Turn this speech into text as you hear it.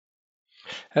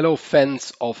Hello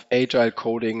fans of agile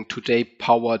coding, today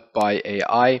powered by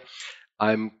AI.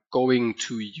 I'm going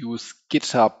to use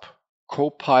GitHub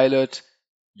Copilot,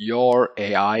 your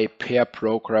AI pair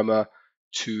programmer,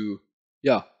 to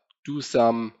do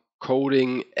some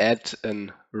coding, add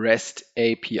an REST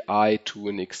API to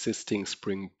an existing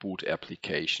Spring Boot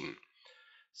application.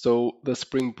 So the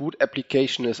Spring Boot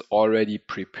application is already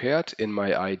prepared in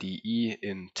my IDE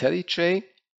in IntelliJ.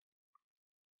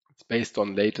 It's based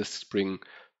on latest Spring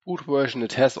Boot version.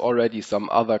 It has already some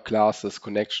other classes,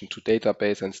 connection to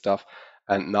database and stuff.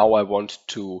 And now I want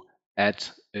to add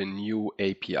a new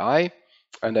API.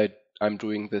 And I'm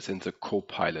doing this in the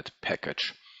Copilot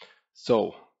package.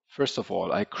 So first of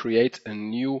all, I create a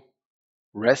new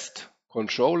REST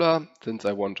controller. Since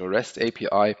I want a REST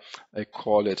API, I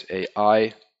call it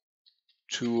AI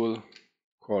tool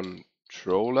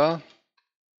controller.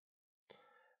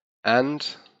 And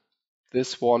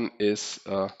this one is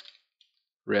a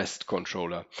REST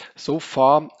controller. So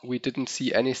far, we didn't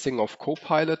see anything of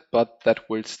Copilot, but that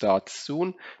will start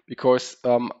soon because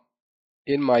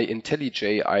in my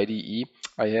IntelliJ IDE,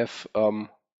 I have a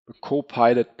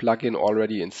Copilot plugin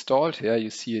already installed. Yeah,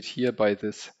 you see it here by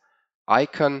this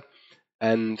icon.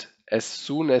 And as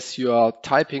soon as you are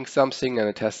typing something and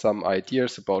it has some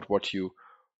ideas about what you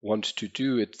want to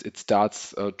do, it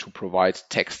starts to provide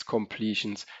text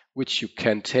completions, which you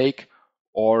can take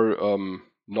or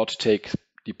not take,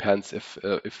 depends if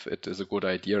it is a good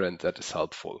idea and that is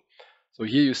helpful. So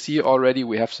here you see already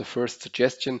we have the first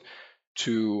suggestion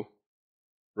to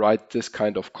write this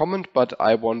kind of comment, but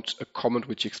I want a comment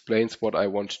which explains what I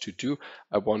want to do.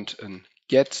 I want an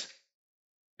get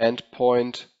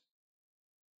endpoint,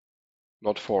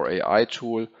 not for AI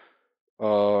tool,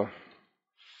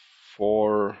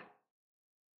 for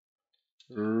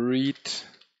read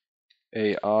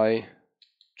AI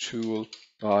tool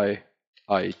by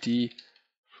ID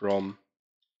from,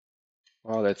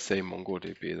 let's say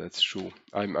MongoDB. That's true.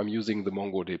 I'm using the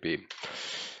MongoDB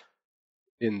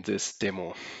in this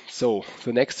demo. So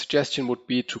the next suggestion would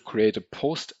be to create a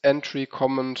post entry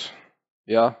comment.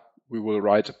 Yeah, we will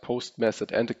write a post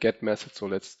method and a get method. So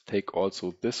let's take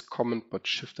also this comment, but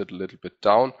shift it a little bit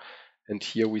down. And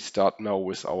here we start now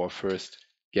with our first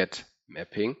get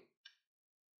mapping.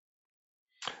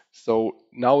 So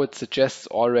now it suggests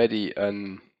already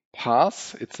a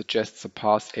path. It suggests a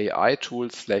path AI tool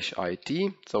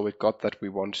 /ID. So it got that we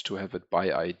want to have it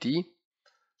by ID.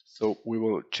 So we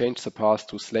will change the path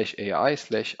to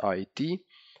 /AI/ID.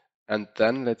 And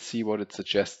then let's see what it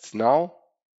suggests now.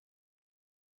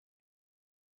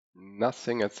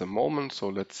 Nothing at the moment. So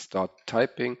let's start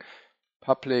typing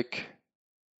public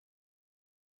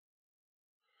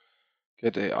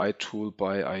get AI tool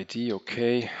by ID.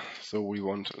 Okay. So we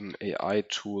want an AI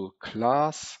tool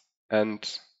class, and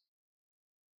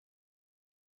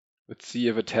let's see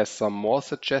if it has some more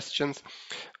suggestions.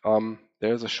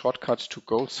 There's a shortcut to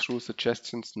go through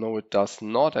suggestions. No, it does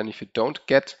not. And if you don't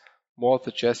get more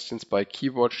suggestions by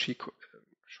keyword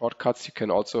shortcuts, you can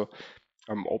also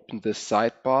open this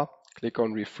sidebar, click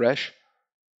on refresh,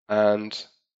 and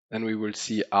then we will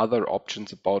see other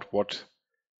options about what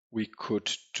we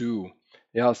could do.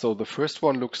 Yeah, so the first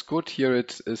one looks good. Here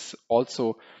it is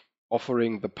also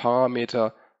offering the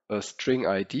parameter a string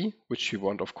ID, which we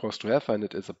want, of course, to have, and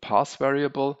it is a path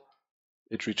variable.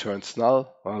 It returns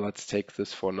null. Let's take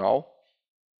this for now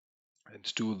and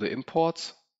do the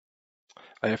imports.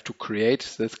 I have to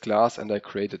create this class, and I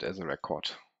create it as a record.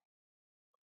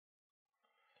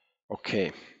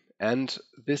 Okay, and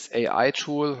this AI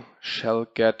tool shall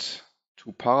get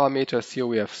two parameters. Here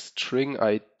we have string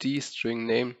ID, string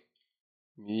name.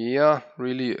 Yeah,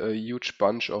 really a huge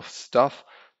bunch of stuff.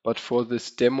 But for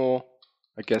this demo,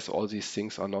 I guess all these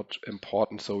things are not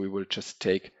important. So we will just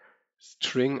take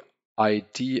string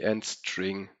ID and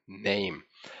string name.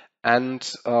 And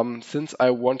since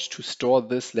I want to store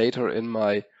this later in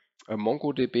my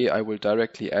MongoDB, I will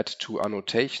directly add two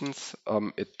annotations.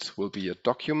 It will be a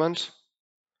document,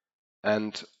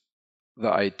 and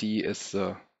the ID is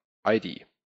the ID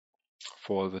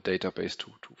for the database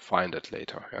to find it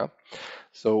later. Yeah.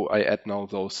 So I add now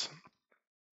those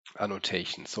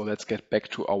annotations. So let's get back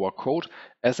to our code.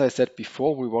 As I said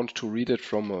before, we want to read it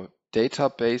from a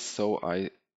database. So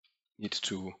I need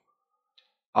to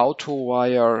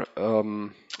auto-wire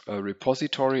a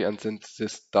repository. And since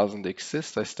this doesn't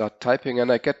exist, I start typing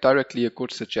and I get directly a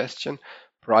good suggestion.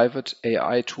 Private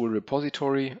AI tool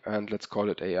repository, and let's call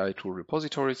it AI tool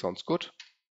repository. Sounds good.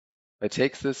 I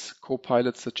take this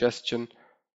Copilot suggestion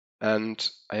and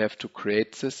I have to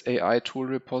create this AI tool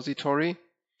repository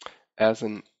as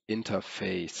an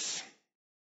interface.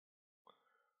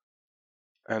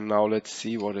 And now let's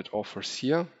see what it offers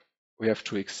here. We have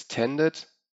to extend it.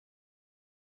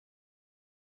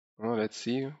 Let's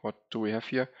see, what do we have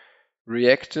here?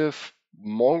 Reactive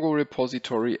Mongo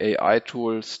repository AI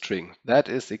tool string. That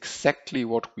is exactly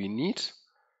what we need,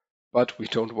 but we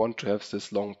don't want to have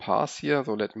this long path here.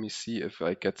 So let me see if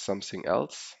I get something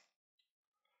else.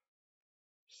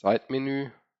 Side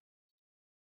menu.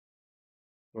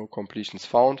 No completions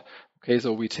found. Okay,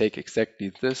 so we take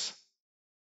exactly this.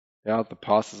 Yeah, the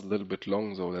path is a little bit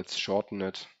long, so let's shorten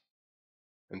it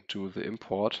and do the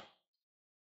import.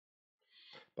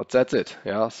 But that's it.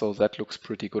 Yeah, so that looks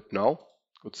pretty good now.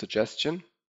 Good suggestion.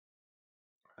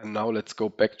 And now let's go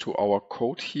back to our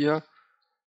code here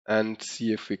and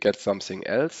see if we get something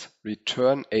else.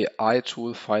 Return AI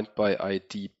tool find by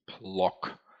ID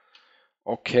block.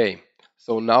 Okay,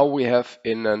 so now we have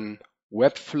in an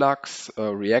Webflux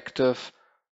reactive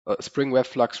Spring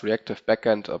Webflux reactive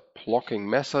backend a blocking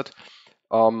method.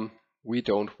 We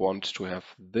don't want to have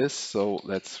this, so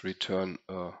let's return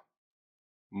a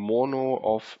mono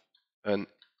of an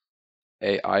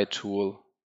AI tool.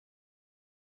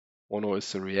 Mono is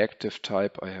the reactive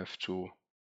type. I have to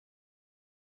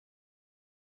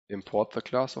import the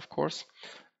class, of course,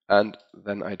 and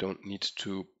then I don't need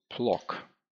to block.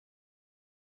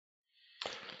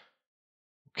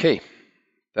 Okay,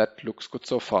 that looks good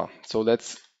so far. So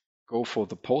let's go for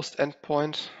the post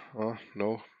endpoint.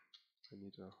 No, I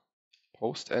need a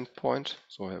post endpoint.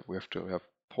 So we have to have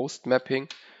post mapping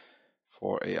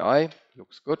for AI.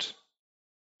 Looks good.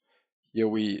 Here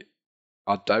we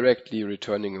are directly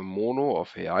returning a mono of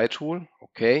AI tool.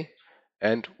 Okay,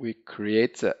 and we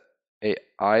create the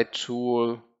AI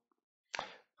tool.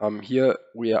 Here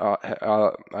we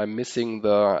I'm missing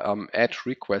the add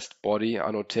request body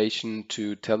annotation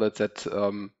to tell it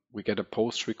that we get a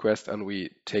post request and we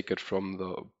take it from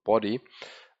the body.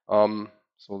 So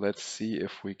let's see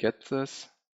if we get this.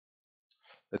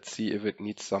 Let's see if it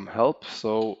needs some help.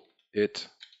 So it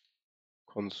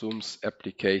consumes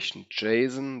application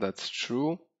JSON. That's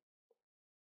true.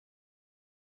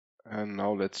 And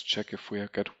now let's check if we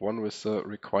get one with the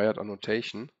required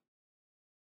annotation.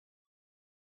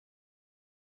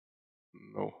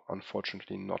 No,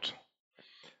 unfortunately not.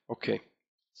 Okay,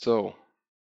 so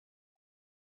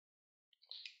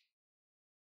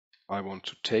I want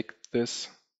to take this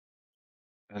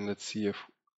and let's see if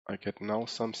I get now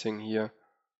something here.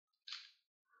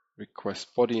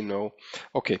 Request body, no.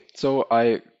 Okay, so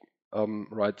I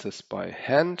write this by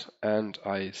hand and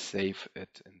I save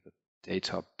it in the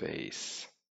database.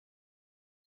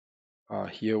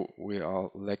 Here we are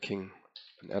lacking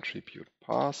an attribute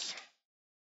path.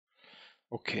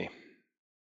 Okay,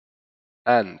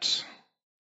 and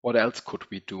what else could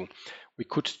we do? We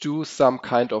could do some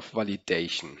kind of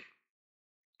validation.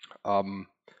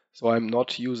 So I'm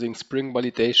not using Spring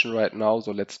validation right now,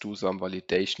 so let's do some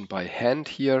validation by hand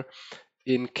here.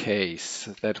 In case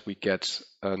that we get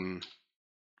an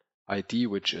ID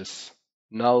which is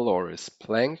null or is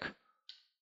blank,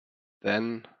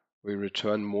 then we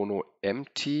return mono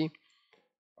empty.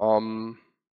 No,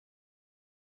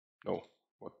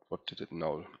 what did it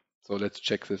null? So let's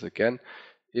check this again.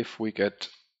 If we get,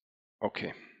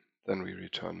 okay, then we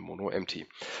return mono empty.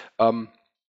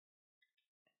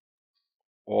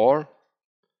 Or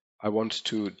I want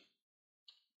to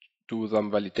do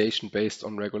some validation based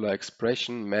on regular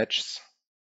expression matches.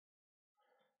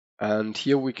 And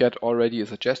here we get already a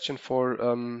suggestion for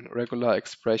regular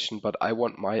expression, but I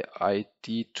want my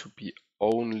ID to be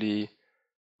only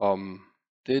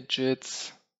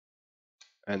digits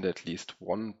and at least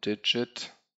one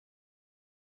digit.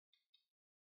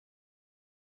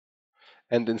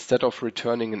 And instead of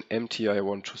returning an empty, I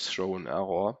want to throw an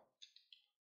error.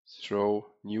 Throw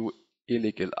new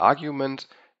illegal argument,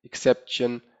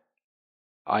 exception,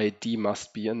 ID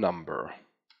must be a number.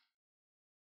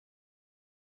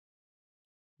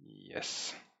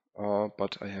 Yes,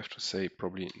 but I have to say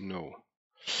probably no.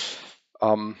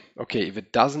 Okay, if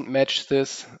it doesn't match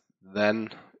this, then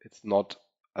it's not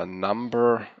a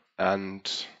number, and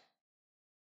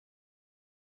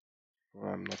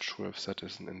I'm not sure if that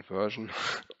is an inversion.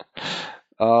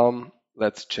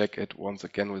 Let's check it once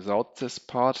again without this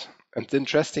part. And the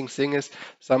interesting thing is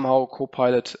somehow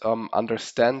Copilot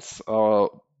understands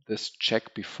this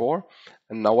check before,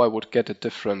 and now I would get a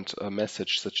different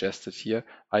message suggested here.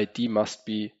 ID must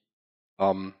be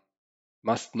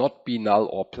must not be null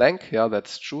or blank. Yeah,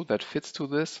 that's true. That fits to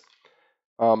this.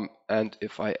 And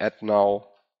if I add now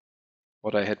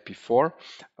what I had before,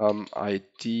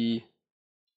 ID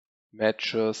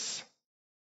matches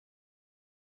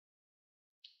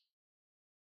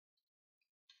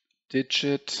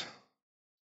digit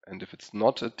and if it's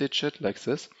not a digit like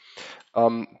this,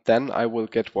 then I will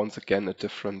get once again a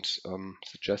different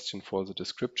suggestion for the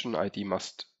description. ID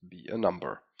must be a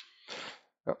number.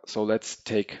 So let's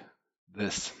take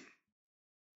this.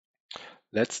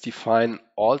 Let's define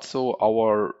also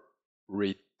our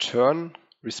return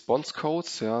response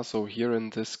codes. Yeah, so here in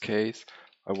this case,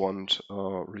 I want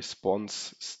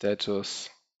response status.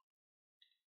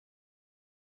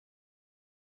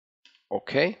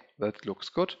 Okay, that looks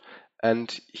good.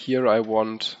 And here I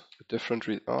want a different,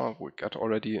 we got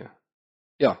already,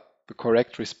 yeah, the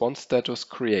correct response status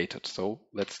created. So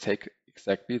let's take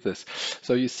exactly this.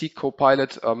 So you see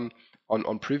Copilot on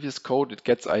previous code, it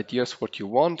gets ideas what you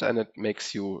want and it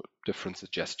makes you different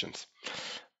suggestions.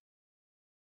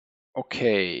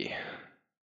 Okay.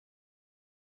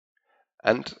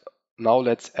 And now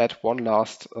let's add one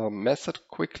last method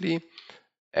quickly.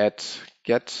 Add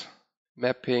get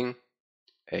mapping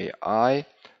AI.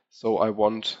 So I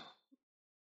want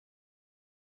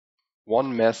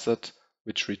one method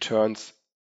which returns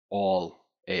all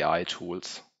AI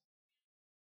tools.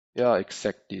 Yeah,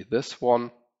 exactly this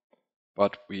one,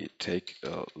 but we take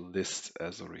a list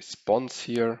as a response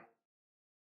here.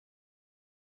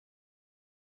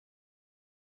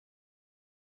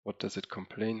 What does it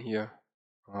complain here?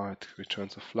 It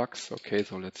returns a flux. Okay,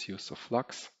 so let's use the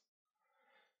flux.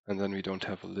 And then we don't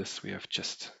have a list, we have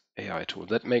just AI tool.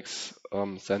 That makes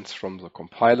sense from the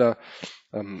compiler.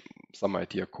 Some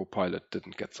idea Copilot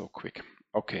didn't get so quick.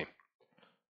 Okay,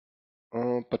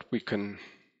 but we can,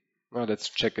 let's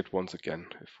check it once again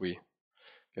if we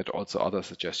get also other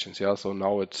suggestions. Yeah, so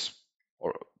now it's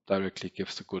or directly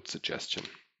gives a good suggestion.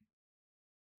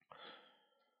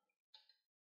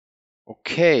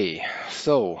 Okay,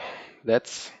 so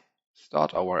let's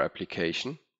start our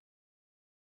application.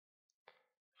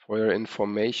 For your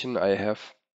information, I have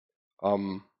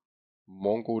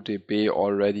MongoDB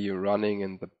already running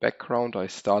in the background. I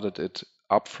started it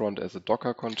upfront as a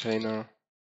Docker container.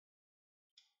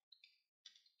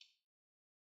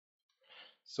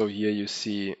 So here you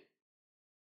see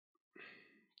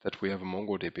that we have a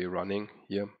MongoDB running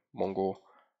here, Mongo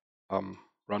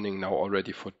running now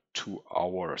already for 2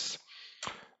 hours.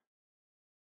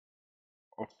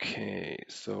 Okay,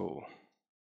 so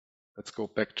let's go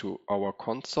back to our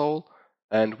console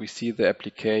and we see the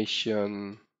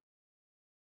application.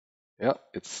 Yeah,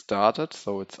 it started,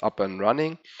 so it's up and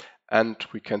running. And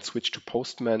we can switch to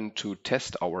Postman to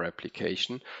test our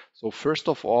application. So first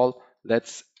of all,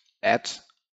 let's add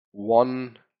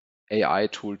one AI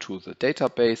tool to the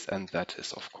database, and that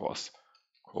is, of course,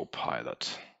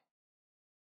 Copilot.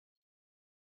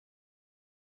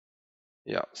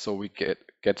 Yeah, so we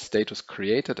get status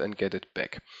created and get it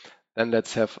back. Then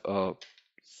let's have a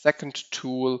second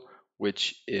tool,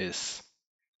 which is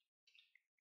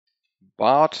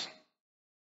Bart.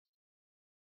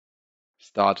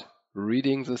 Start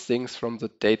reading the things from the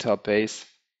database.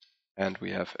 And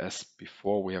we have, as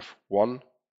before, we have 1,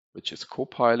 which is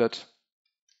Copilot,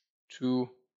 2,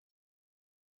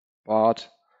 Bart.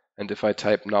 And if I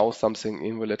type now something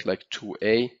invalid like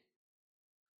 2a,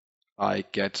 I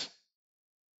get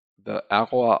the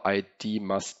error ID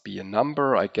must be a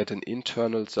number. I get an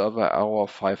internal server error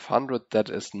 500.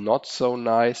 That is not so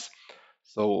nice.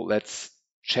 So let's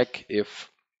check if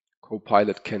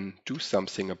Copilot can do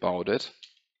something about it.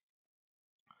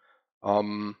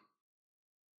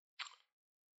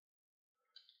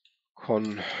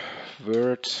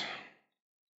 Convert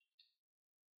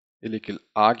illegal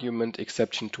argument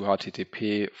exception to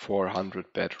HTTP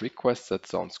 400 bad requests. That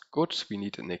sounds good. We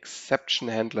need an exception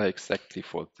handler exactly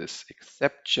for this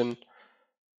exception.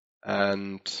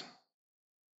 And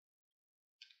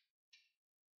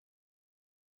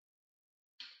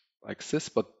like this,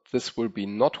 but this will be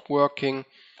not working.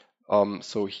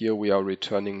 So here we are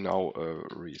returning now a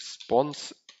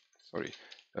response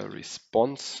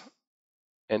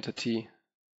entity.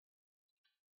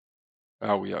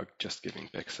 We are just giving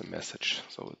back the message.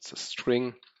 So it's a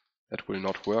string that will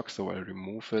not work. So I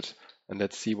remove it and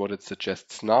let's see what it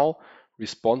suggests now.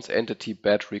 Response entity,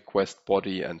 bad request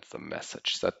body, and the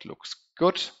message. That looks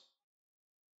good.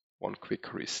 One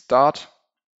quick restart.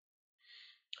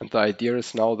 And the idea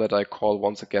is now that I call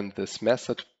once again this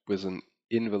method with an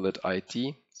invalid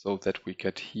ID so that we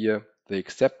get here the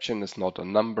exception is not a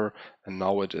number and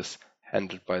now it is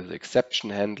handled by the exception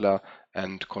handler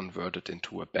and converted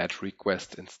into a bad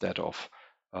request instead of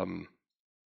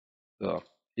the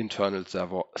internal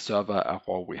server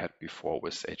error we had before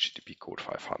with HTTP code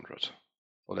 500. So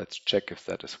let's check if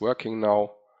that is working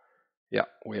now. Yeah,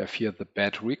 we have here the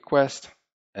bad request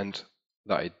and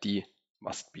the ID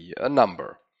must be a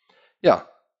number. Yeah,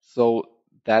 so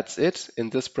that's it. In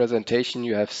this presentation,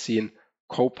 you have seen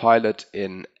Copilot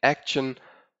in action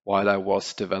while I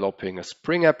was developing a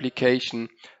Spring application.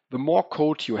 The more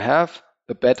code you have,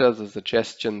 the better the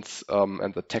suggestions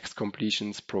and the text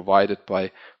completions provided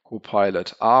by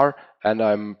Copilot are. And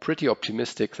I'm pretty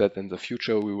optimistic that in the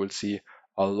future we will see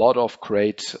a lot of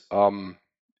great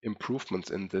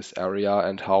improvements in this area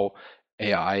and how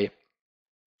AI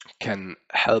can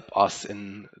help us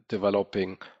in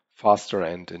developing faster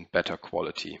and in better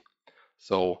quality.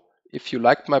 So if you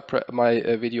liked my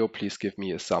video, please give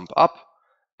me a thumb up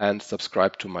and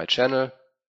subscribe to my channel.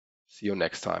 See you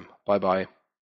next time. Bye bye.